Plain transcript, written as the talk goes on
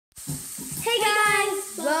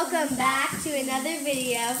Welcome back to another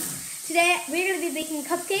video. Today we're going to be baking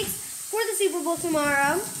cupcakes for the Super Bowl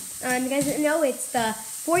tomorrow. You guys didn't know it's the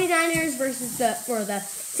 49ers versus the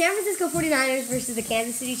San Francisco 49ers versus the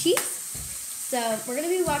Kansas City Chiefs. So we're going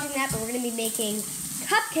to be watching that, but we're going to be making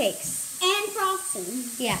cupcakes and frosting.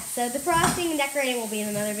 Yeah. So the frosting and decorating will be in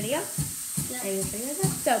another video. Yep.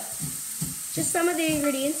 So just some of the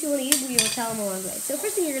ingredients you will need. We will tell them along the way. So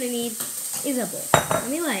first thing you're going to need is a bowl. Let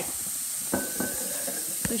me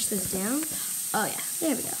push this down. Oh yeah,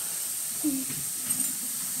 there we go.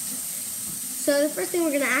 So the first thing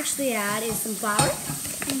we're gonna actually add is some flour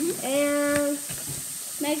and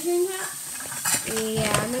measuring cup.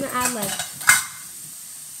 Yeah, I'm gonna add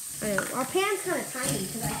I don't know. Our pan's kind of tiny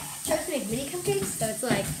because I chose to make mini cupcakes, so it's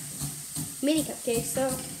like mini cupcakes.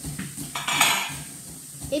 So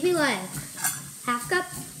maybe half cup.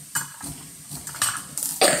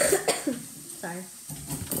 Sorry.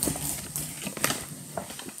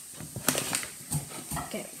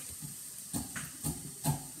 Okay.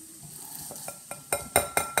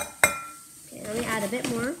 Okay, let me add a bit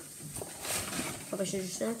more. Probably should have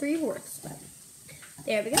just done 3/4, but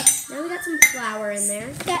there we go. Now we got some flour in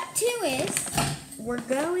there. Step 2 is we're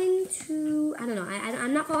going to, I don't know,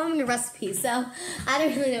 I'm not following the recipe, so I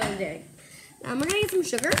don't really know what I'm doing. We're gonna get some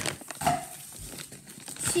sugar.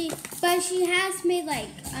 She has made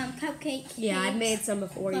cupcake. Yeah, I've made some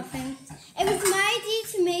before. Muffins. It was my idea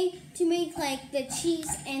to make the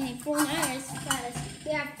Chiefs and the 49ers because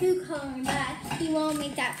they have food coloring, but he won't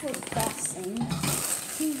make that for frosting.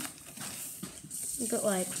 Put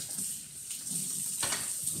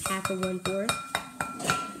half of 1/4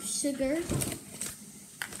 sugar.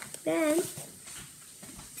 Then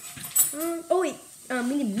oh wait,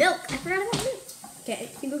 we need milk. I forgot about milk. Okay,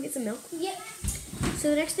 can you go get some milk? Yep. So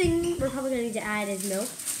the next thing we're probably gonna need to add is milk.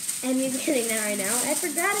 And we're getting that right now. I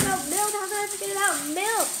forgot about milk. How could I forget about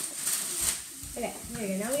milk? Okay, there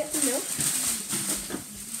you go. Now we got some milk.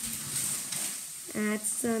 Add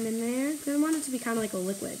some in there. I want it to be kind of like a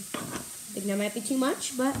liquid. I think that might be too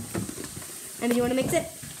much, but I mean, you want to mix it?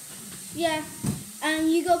 Yeah.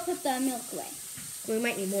 You go put the milk away. We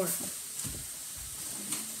might need more.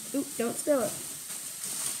 Oop, don't spill it.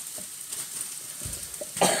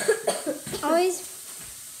 Always.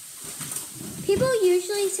 People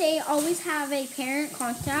usually say always have a parent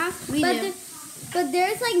contact. We do. But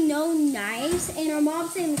there's no knives, and our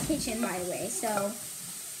mom's in the kitchen, by the way, so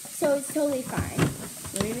it's totally fine.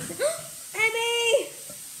 Let me mix it. Emmy!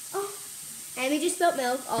 Oh, Emmy just spilled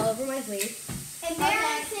milk all over my sleeve.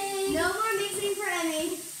 Embarrassing. No more mixing for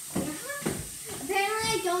Emmy. Apparently,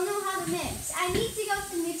 I don't know how to mix. I need to go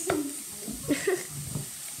to mixing school.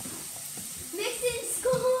 Mixing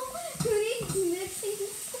school? Who needs mixing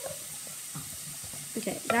school?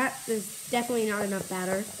 Okay, that is definitely not enough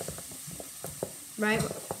batter. Right?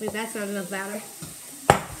 Wait, that's not enough batter.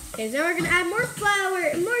 Okay, so now we're going to add more flour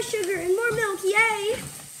and more sugar and more milk. Yay!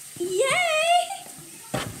 Yay!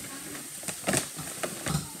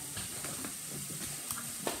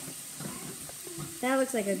 That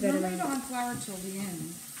looks like a good amount. You don't have flour till the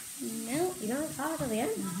end. No, you don't have flour till the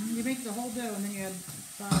end? You make the whole dough and then you add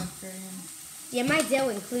flour at the very end. Yeah, my dough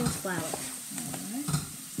includes flour. Alright.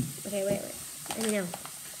 Okay, wait. Let me know.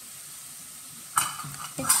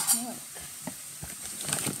 It's milk.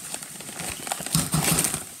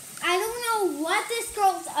 I don't know what this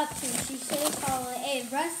girl's up to. She should call it a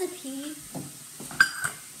recipe.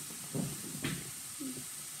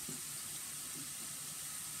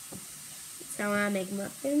 That's how I make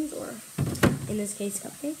muffins, or in this case,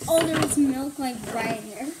 cupcakes. Oh, there's milk right in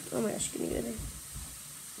here. Oh my gosh, give me a minute.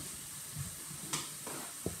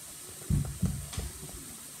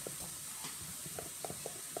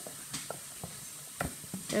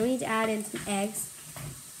 Now we need to add in some eggs.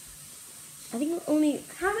 I think only,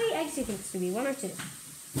 how many eggs do you think this would be? 1 or 2?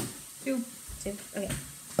 2. 2, okay.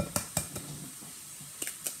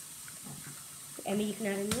 Emmy, you can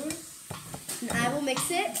add in yours. And I will mix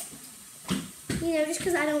it. Just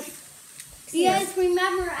because I don't. You guys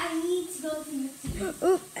remember, I need to go to mixing.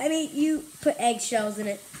 Ooh, Emmy, you put eggshells in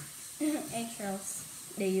it. Eggshells.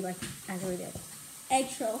 Yeah, you actually did.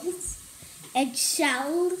 Eggshells.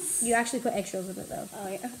 Eggshells. You actually put eggshells in it though. Oh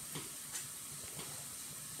yeah.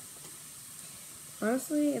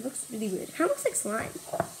 Honestly, it looks really weird. How looks like slime?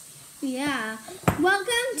 Yeah.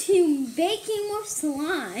 Welcome to baking with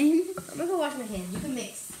slime. I'm gonna go wash my hands. You can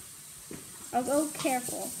mix. I'll go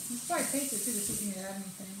careful. You probably taste it too to see if you need to add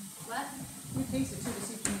anything. What? You taste it too to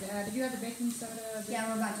see if you need to add. Did you add the baking soda? Yeah,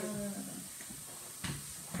 we're about to.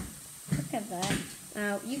 Look at that.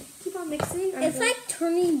 You keep on mixing. It's like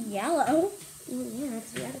turning yellow. Yeah,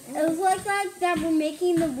 that's It was like that we're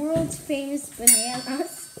making the world's famous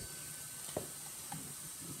bananas.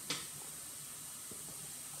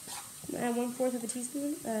 1/4 of a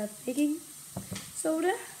teaspoon of baking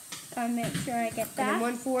soda. Gotta make sure I get And that.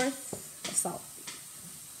 then 1/4 of salt.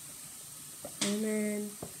 And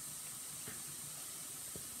then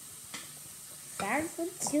I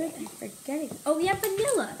feel like I'm forgetting. Oh, we have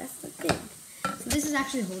vanilla. That's the thing. So this is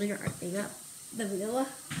actually holding our thing up. The vanilla.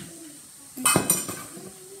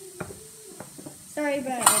 Sorry,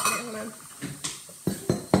 but hold on.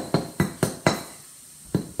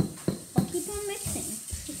 I'll keep on mixing.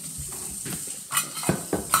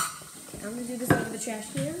 Okay, I'm gonna do this over the trash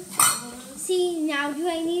can. See, now do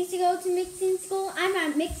I need to go to mixing school? I'm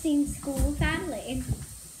at mixing school with Adelaide.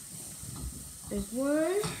 There's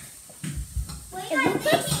one. It looks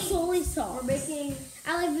like soy sauce. We're making. I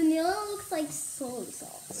like vanilla looks like soy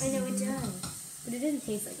sauce. I know it does, but it doesn't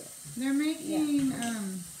taste like it. They're making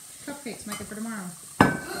cupcakes, Micah, for tomorrow.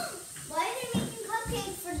 Why are they making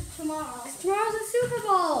cupcakes for tomorrow? Tomorrow's a Super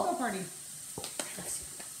Bowl. Go party.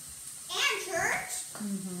 And church?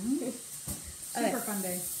 Super Okay. fun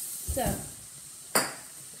day. So.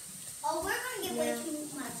 Oh, we're gonna get way too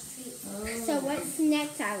much treat. Oh. So what's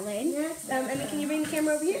next, Adelaide? Next, Emmy, can you bring the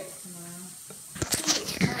camera over here?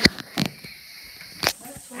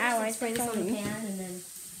 Ow, I Spray this on the forgot. pan and then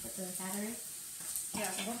put the battery. Yeah,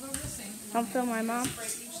 so hold over the sink. Don't film my mom. Spray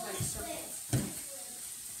each like circle.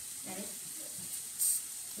 Ready?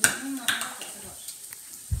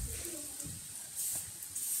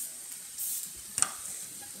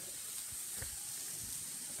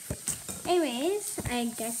 Anyways, I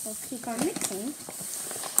guess I'll keep on mixing.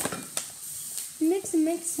 Mix,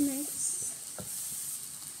 mix, mix.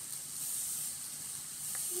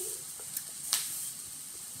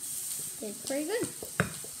 It's pretty good.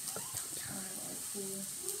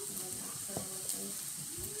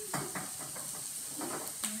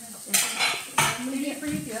 I'm gonna get for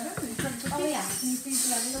you the oven. Oh yeah. Can you please do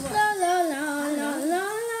that in the La la la la la la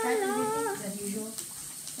la. As usual.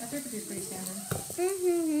 I think it's pretty standard.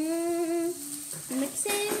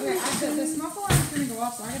 Mixing. Okay, the smoke alarm is gonna go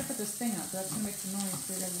off, so I gotta put this thing up. That's gonna make some noise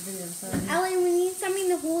for your guys' video. Sorry. Ellie, we need something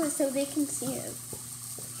to hold it so they can see it.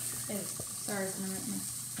 Sorry, it's gonna make me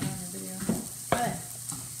on your video. Alright.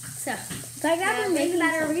 So, I got Now one make the making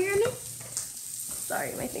batter over some- here, Emmy.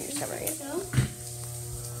 Sorry, my finger's covering it.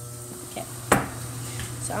 Okay.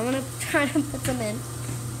 So I'm gonna try to put some in.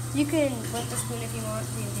 You can flip the spoon if you want.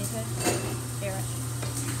 Do you taste good? Here, Rush.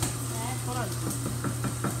 Hold on.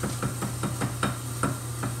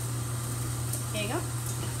 There you go.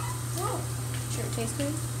 Oh, Sure, it tastes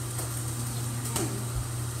good. Did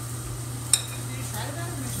you try the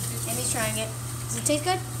batter? Amy's trying it. Does it taste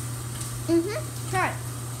good? Try it.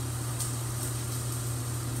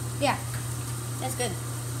 Yeah. That's good.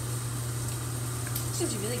 It's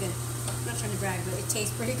actually really good. I'm not trying to brag, but it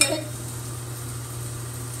tastes pretty good.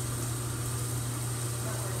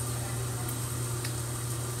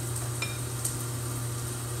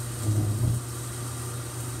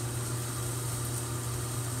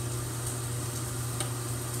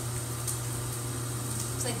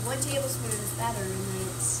 It's like 1 tablespoon of this batter, and then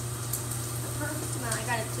it's a perfect amount. I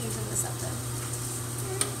gotta clean some of this up though.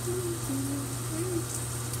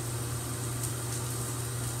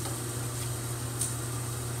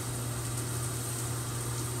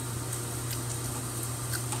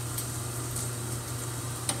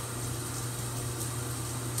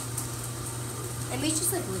 And Me's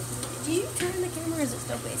just like lifting it. Do you turn the camera or is it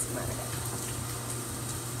still facing mine? Okay.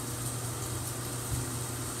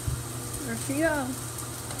 there she go.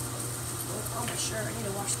 Oh, my shirt. I need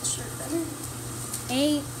to wash the shirt better.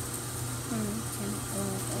 8.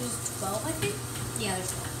 There's 12, I think? Yeah,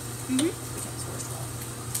 there's 12. 3 times 4 is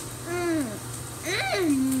 12.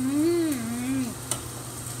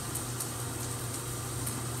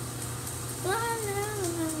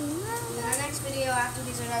 And our next video after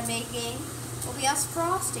these are done making will be us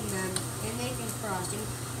frosting them and making frosting.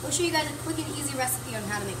 We'll show you guys a quick and easy recipe on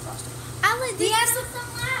how to make frosting. Ellen, We have some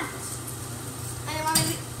left. And then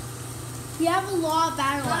Mommy, We have a lot of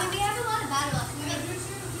batter we left. have a lot of batter left. Can we make-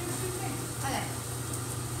 Okay.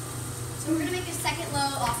 So we're gonna make a second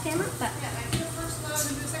load off camera, but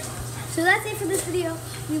so that's it for this video.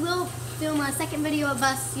 We will film a second video of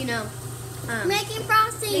us, Making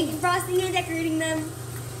frosting. making frosting and decorating them.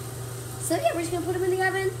 So yeah, we're just gonna put them in the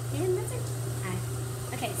oven, and that's it.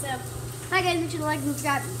 Okay, so hi guys, make sure to like and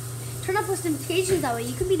subscribe. Turn on post notifications, that way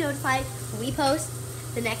you can be notified when we post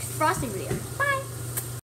the next frosting video. Bye.